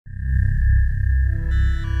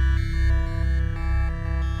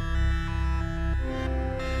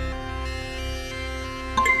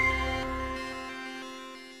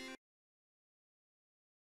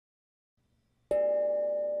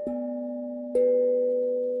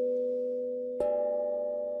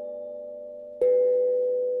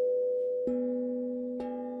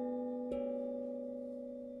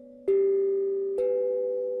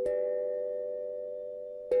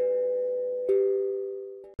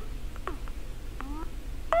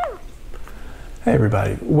Hey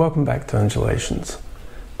everybody, welcome back to Undulations.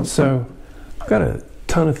 So, I've got a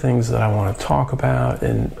ton of things that I want to talk about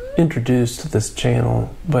and introduce to this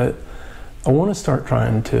channel, but I want to start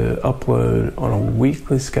trying to upload on a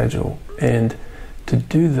weekly schedule. And to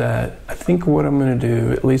do that, I think what I'm going to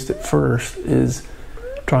do, at least at first, is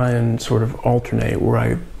try and sort of alternate where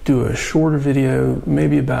I do a shorter video,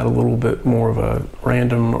 maybe about a little bit more of a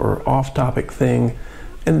random or off-topic thing,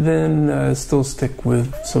 and then still stick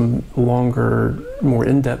with some longer, more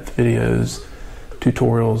in-depth videos,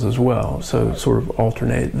 tutorials as well. So sort of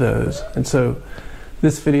alternate those. And so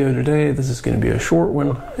this video today, this is going to be a short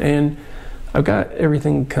one, and I've got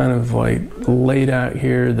everything kind of like laid out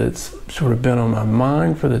here that's sort of been on my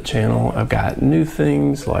mind for the channel. I've got new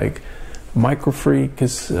things like Microfreak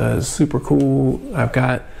is super cool. I've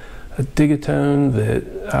got a Digatone that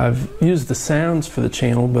I've used the sounds for the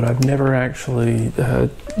channel, but I've never actually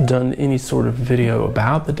done any sort of video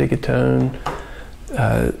about the Digatone.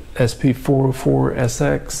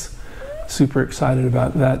 SP404SX, super excited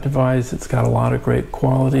about that device. It's got a lot of great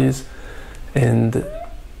qualities. And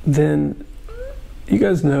then you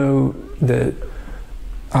guys know that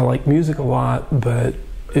I like music a lot, but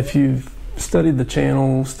if you've studied the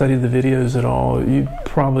channel, studied the videos at all, you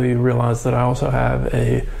probably realize that I also have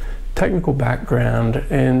a technical background,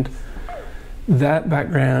 and that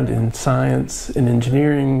background in science and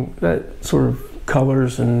engineering, that sort of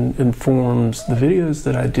colors and informs the videos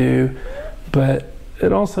that I do, but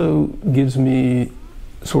it also gives me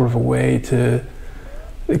sort of a way to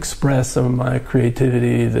express some of my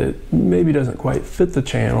creativity that maybe doesn't quite fit the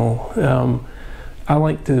channel. I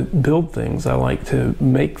like to build things, I like to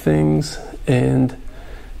make things, and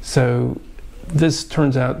so this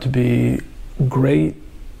turns out to be great.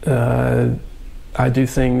 I do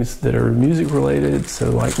things that are music related, so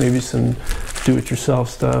like maybe some do-it-yourself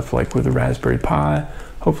stuff like with the Raspberry Pi.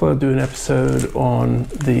 Hopefully I'll do an episode on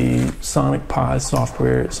the Sonic Pi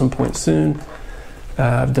software at some point soon.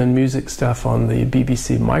 I've done music stuff on the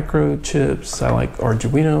BBC microchips. I like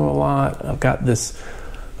Arduino a lot. I've got this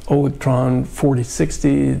Electron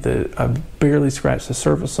 4060 that I've barely scratched the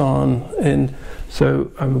surface on, and so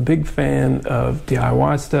I'm a big fan of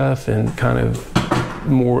DIY stuff and kind of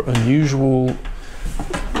more unusual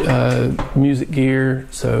music gear.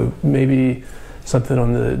 So maybe something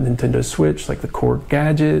on the Nintendo Switch like the Core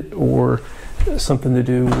Gadget, or something to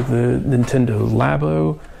do with the Nintendo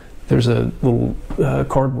Labo. There's a little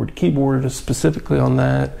cardboard keyboard specifically on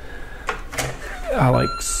that. I like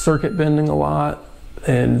circuit bending a lot,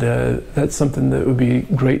 and that's something that would be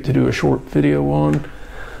great to do a short video on.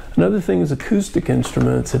 Another thing is acoustic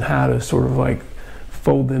instruments and how to sort of like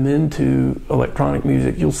fold them into electronic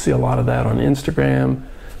music. You'll see a lot of that on Instagram.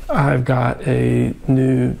 I've got a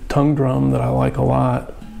new tongue drum that I like a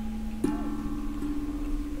lot.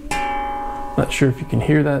 Not sure if you can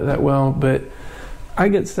hear that well, but I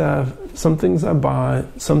get stuff. Some things I buy,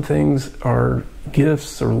 some things are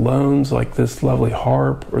gifts or loans, like this lovely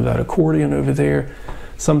harp or that accordion over there.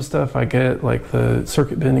 Some stuff I get, like the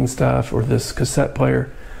circuit bending stuff or this cassette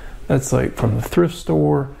player, that's like from the thrift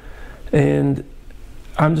store. And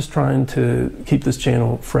I'm just trying to keep this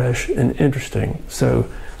channel fresh and interesting. So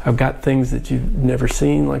I've got things that you've never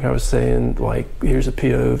seen, like I was saying, like here's a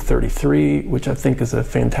PO33, which I think is a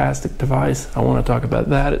fantastic device. I want to talk about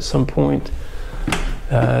that at some point.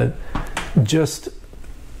 Just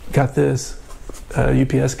got this,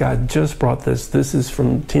 UPS guy just brought this. This is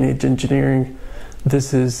from Teenage Engineering.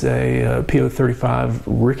 This is a PO35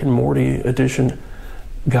 Rick and Morty edition.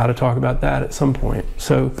 Got to talk about that at some point.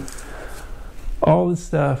 So all this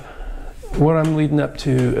stuff, what I'm leading up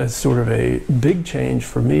to as sort of a big change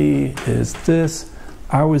for me is this.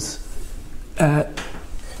 I was at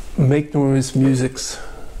Make Noise Music's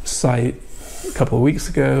site a couple of weeks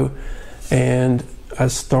ago, and I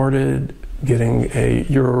started getting a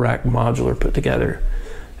Eurorack modular put together.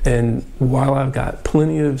 And while I've got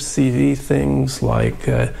plenty of CV things like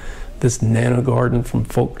this Nano Garden from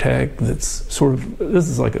Folk Tech, that's sort of, this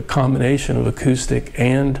is like a combination of acoustic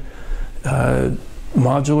and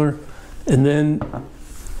modular, and then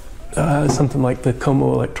something like the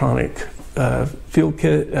Como Electronic Field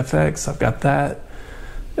Kit FX, I've got that.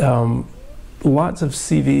 Lots of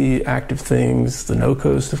CV active things, the No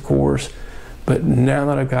Coast of course, but now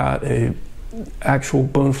that I've got a actual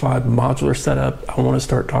bona fide modular setup, I want to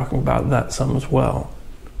start talking about that some as well.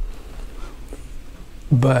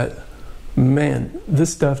 But man,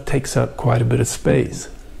 this stuff takes up quite a bit of space.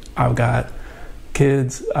 I've got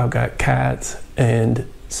kids, I've got cats, and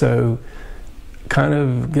so kind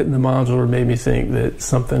of getting the modular made me think that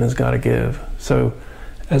something has got to give. So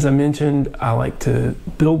as I mentioned, I like to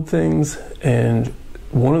build things and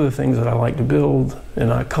one of the things that I like to build,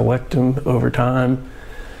 and I collect them over time,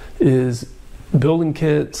 is building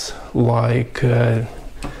kits like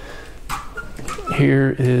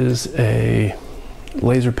here is a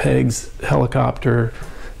Laser Pegs helicopter.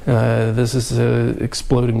 This is a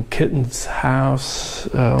Exploding Kittens house.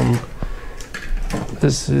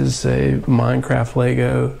 This is a Minecraft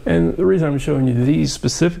Lego. And the reason I'm showing you these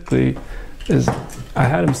specifically is I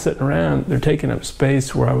had them sitting around. They're taking up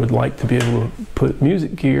space where I would like to be able to put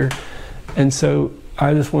music gear. And so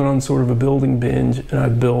I just went on sort of a building binge, and I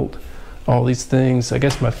built all these things. I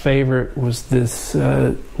guess my favorite was this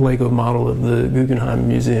Lego model of the Guggenheim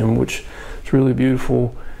Museum, which is really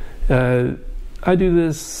beautiful. I do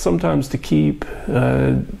this sometimes to keep,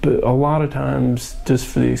 but a lot of times just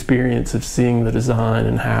for the experience of seeing the design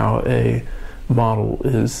and how a model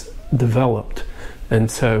is developed. And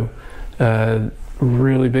so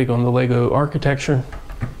really big on the Lego architecture.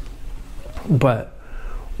 But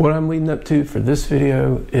what I'm leading up to for this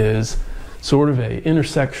video is sort of a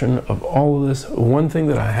intersection of all of this. One thing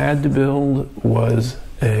that I had to build was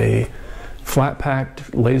a flat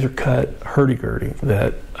packed laser cut hurdy-gurdy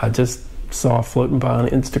that I just saw floating by on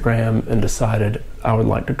Instagram and decided I would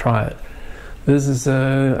like to try it. This is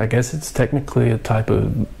I guess it's technically a type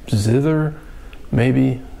of zither,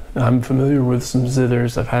 maybe. I'm familiar with some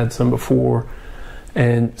zithers, I've had some before,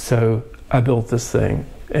 and so I built this thing,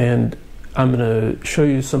 and I'm going to show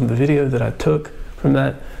you some of the video that I took from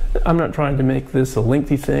that. I'm not trying to make this a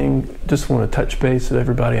lengthy thing, just want to touch base with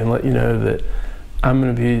everybody and let you know that I'm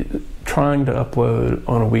going to be trying to upload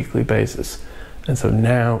on a weekly basis. And so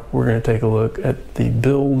now we're going to take a look at the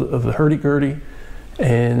build of the hurdy-gurdy,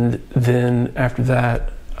 and then after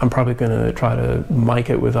that I'm probably going to try to mic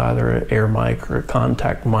it with either an air mic or a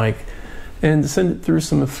contact mic and send it through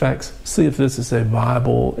some effects, see if this is a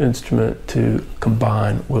viable instrument to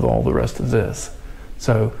combine with all the rest of this.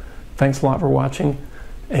 So thanks a lot for watching,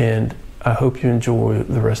 and I hope you enjoy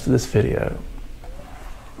the rest of this video.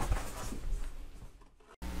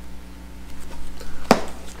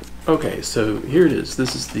 Okay, so here it is.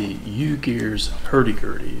 This is the U-Gears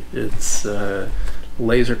hurdy-gurdy. It's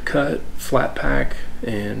laser cut, flat pack,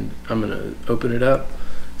 and I'm gonna open it up,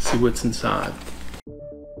 see what's inside.